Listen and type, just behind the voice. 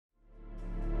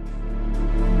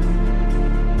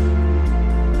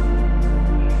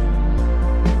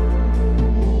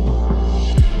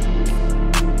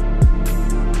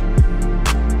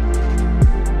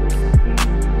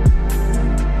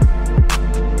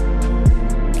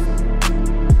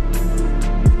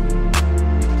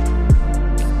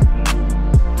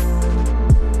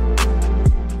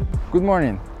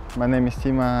morning, my name is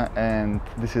Tima and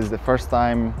this is the first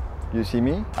time you see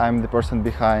me. I'm the person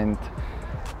behind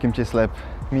Kimchi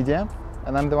Media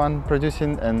and I'm the one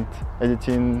producing and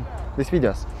editing these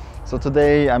videos. So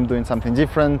today I'm doing something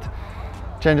different,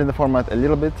 changing the format a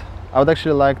little bit. I would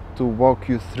actually like to walk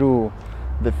you through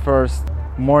the first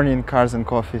morning Cars and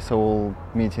Coffee Seoul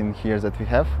meeting here that we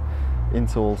have in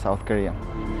Seoul, South Korea.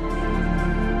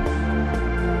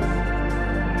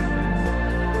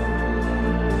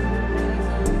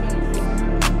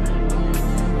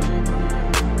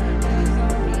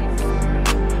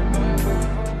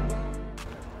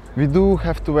 We do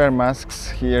have to wear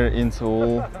masks here in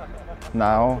Seoul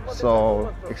now,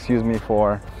 so excuse me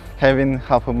for having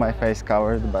half of my face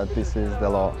covered, but this is the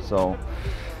law, so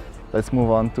let's move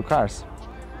on to cars.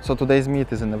 So today's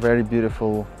meet is in a very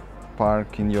beautiful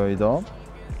park in Yeouido,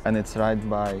 and it's right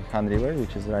by Han River,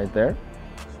 which is right there.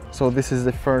 So this is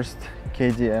the first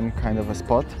KDM kind of a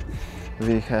spot.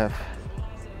 We have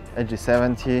a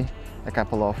G70, a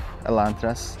couple of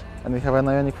Elantras, and we have an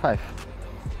Ioniq 5.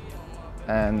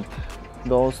 And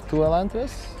those two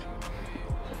Elantras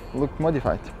look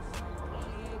modified,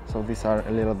 so these are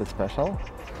a little bit special.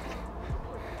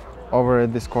 Over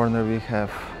at this corner we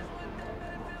have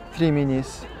 3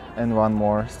 Minis and one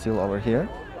more still over here.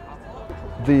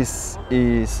 This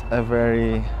is a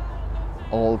very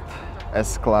old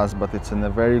S-Class, but it's in a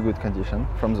very good condition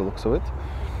from the looks of it.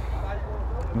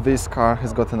 This car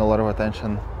has gotten a lot of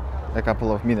attention a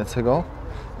couple of minutes ago,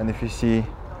 and if you see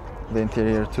the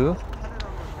interior too,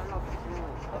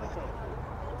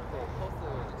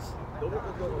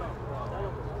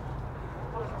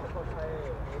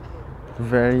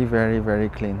 very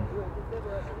clean.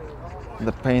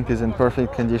 The paint is in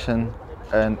perfect condition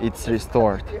and it's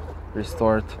restored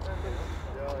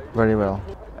very well.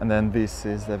 And then this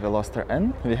is the Veloster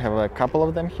N. We have a couple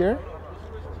of them here.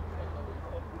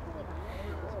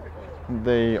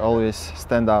 They always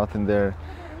stand out in their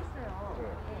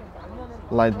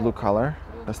light blue color,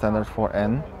 the standard for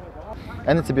N.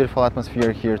 And it's a beautiful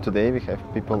atmosphere here today. We have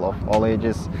people of all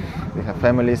ages, we have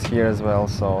families here as well,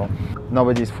 so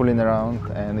nobody is fooling around,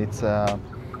 and it's a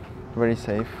very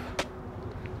safe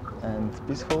and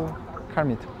peaceful car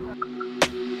meet.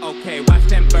 Okay, watch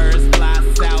them birds fly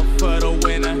south for the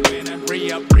winter.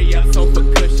 Re-up, so for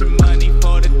cushion money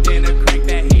for the dinner. Crank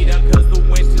that heat up cause the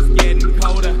winter's getting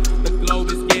colder. The globe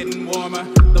is getting warmer,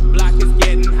 the block is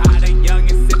getting hotter. Young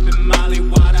and sipping Molly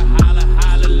water, holla,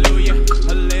 hallelujah.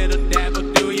 A little dab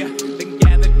will do ya, then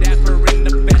gather dapper in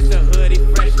the best. A hoodie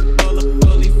fresh and full of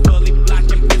bullies, fully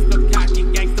blocking. Pistol cocky,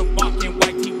 gangster walking,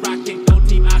 white tee rocking. Gold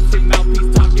team option,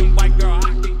 mouthpiece talking, white girl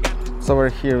hockey. So over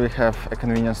here we have a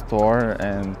convenience store,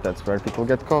 and that's where people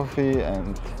get coffee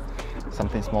and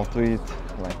something small to eat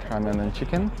like ramen and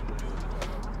chicken,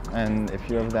 and a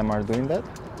few of them are doing that.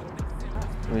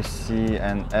 We see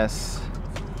an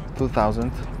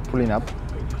S2000 pulling up.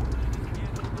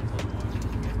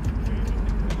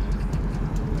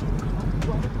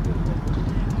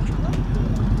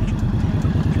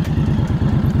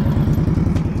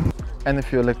 And a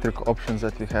few electric options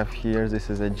that we have here. This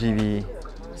is a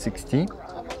GV60.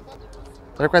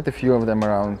 There are quite a few of them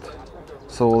around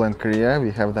Seoul and Korea.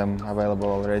 We have them available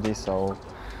already, so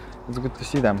it's good to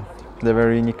see them. They're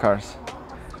very unique cars.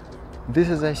 This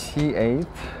is a C8.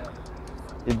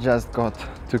 It just got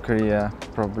to Korea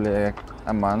probably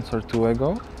a month or two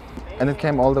ago, and it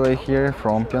came all the way here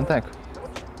from Pyeongtaek.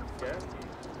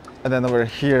 And then over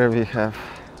here we have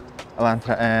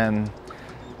Elantra N.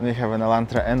 We have an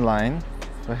Elantra N line.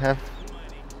 We have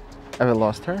a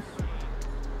Veloster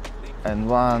and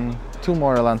two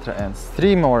more Elantra Ns,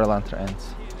 3 more Elantra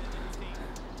Ns,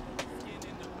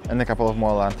 and a couple of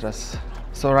more Elantras.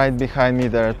 So right behind me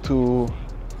there are 2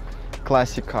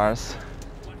 classic cars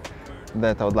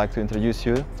that I would like to introduce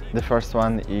you. The first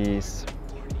one is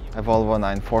a Volvo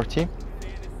 940,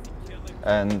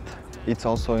 and it's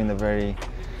also in a very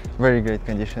great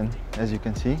condition, as you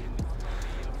can see.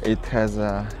 It has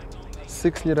a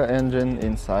 6-liter engine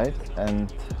inside,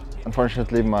 and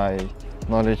unfortunately my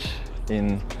knowledge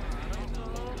in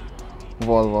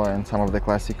Volvo and some of the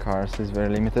classic cars is very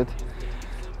limited.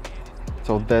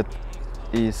 So that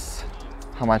is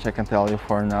how much I can tell you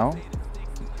for now.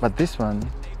 But this one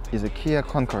is a Kia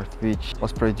Concorde, which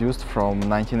was produced from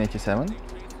 1987.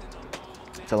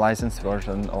 It's a licensed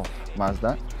version of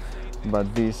Mazda,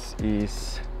 but this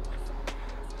is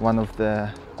one of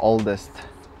the oldest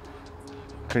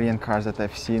Korean cars that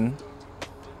I've seen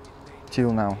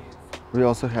till now. We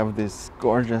also have this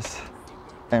gorgeous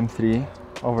M3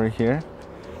 over here.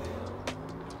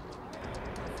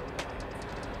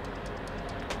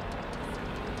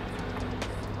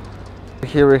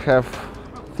 Here we have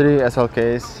 3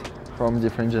 SLKs from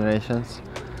different generations,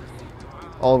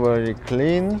 all very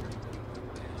clean.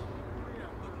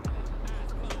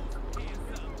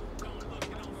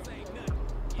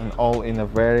 And all in a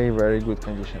very, very good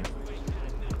condition.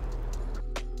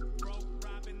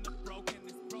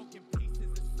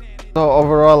 So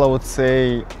overall, I would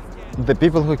say the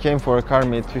people who came for a car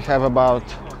meet, we have about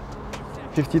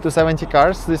 50 to 70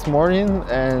 cars this morning,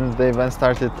 and the event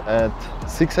started at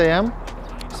 6 a.m.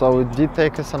 So it did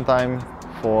take us some time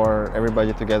for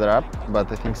everybody to gather up,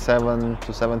 but I think 7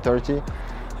 to 7:30,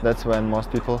 that's when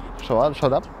most people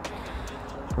showed up.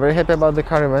 Very happy about the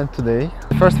car event today.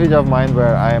 The first video of mine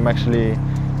where I am actually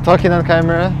talking on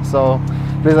camera, so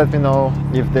please let me know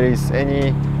if there is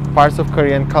any parts of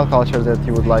Korean car culture that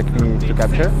you would like me to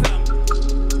capture.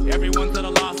 Everyone's at a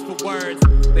loss for words.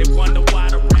 They wonder why